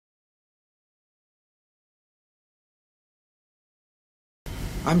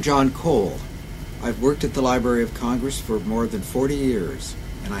I'm John Cole. I've worked at the Library of Congress for more than 40 years,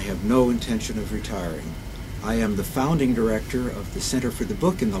 and I have no intention of retiring. I am the founding director of the Center for the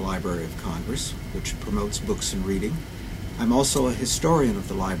Book in the Library of Congress, which promotes books and reading. I'm also a historian of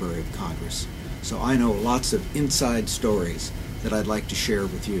the Library of Congress, so I know lots of inside stories that I'd like to share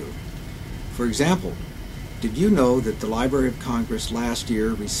with you. For example, did you know that the Library of Congress last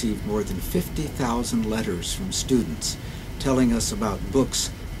year received more than 50,000 letters from students telling us about books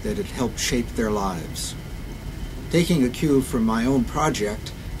that had helped shape their lives? Taking a cue from my own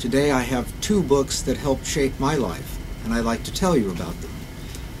project, today I have two books that helped shape my life, and I'd like to tell you about them.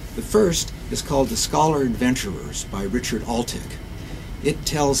 The first is called The Scholar Adventurers by Richard Altick. It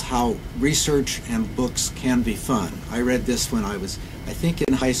tells how research and books can be fun. I read this when I was, I think,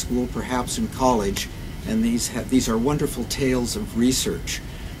 in high school, perhaps in college, and these are wonderful tales of research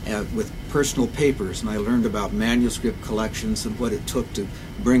with personal papers, and I learned about manuscript collections and what it took to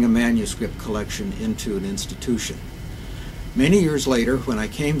bring a manuscript collection into an institution. Many years later, when I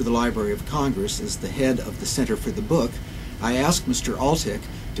came to the Library of Congress as the head of the Center for the Book, I asked Mr. Altick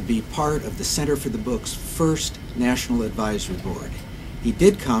to be part of the Center for the Book's first National Advisory Board. He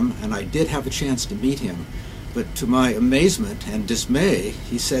did come, and I did have a chance to meet him, but to my amazement and dismay,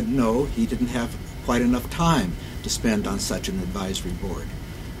 he said no, he didn't have quite enough time to spend on such an advisory board.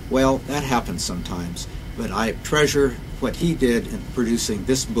 Well, that happens sometimes, but I treasure what he did in producing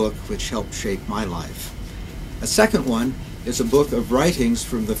this book, which helped shape my life. A second one is a book of writings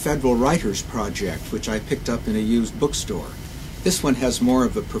from the Federal Writers Project, which I picked up in a used bookstore. This one has more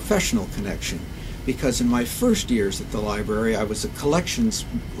of a professional connection, because in my first years at the library, I was a collections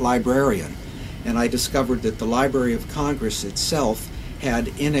librarian, and I discovered that the Library of Congress itself had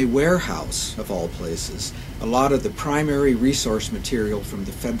in a warehouse, of all places, a lot of the primary resource material from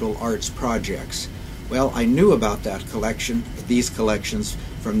the federal arts projects. Well, I knew about that collection, these collections,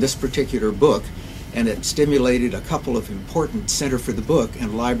 from this particular book, and it stimulated a couple of important Center for the Book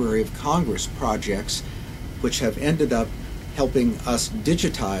and Library of Congress projects, which have ended up helping us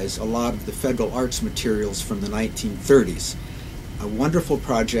digitize a lot of the federal arts materials from the 1930s. A wonderful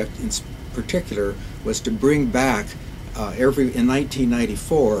project in particular was to bring back in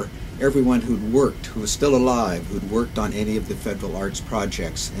 1994, everyone who was still alive, who'd worked on any of the federal arts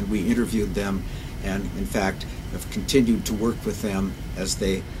projects, and we interviewed them, and in fact have continued to work with them as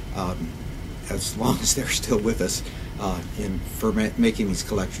long as they're still with us for making these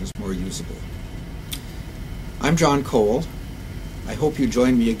collections more usable. I'm John Cole. I hope you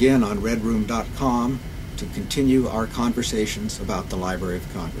join me again on redroom.com to continue our conversations about the Library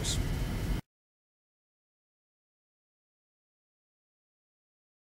of Congress.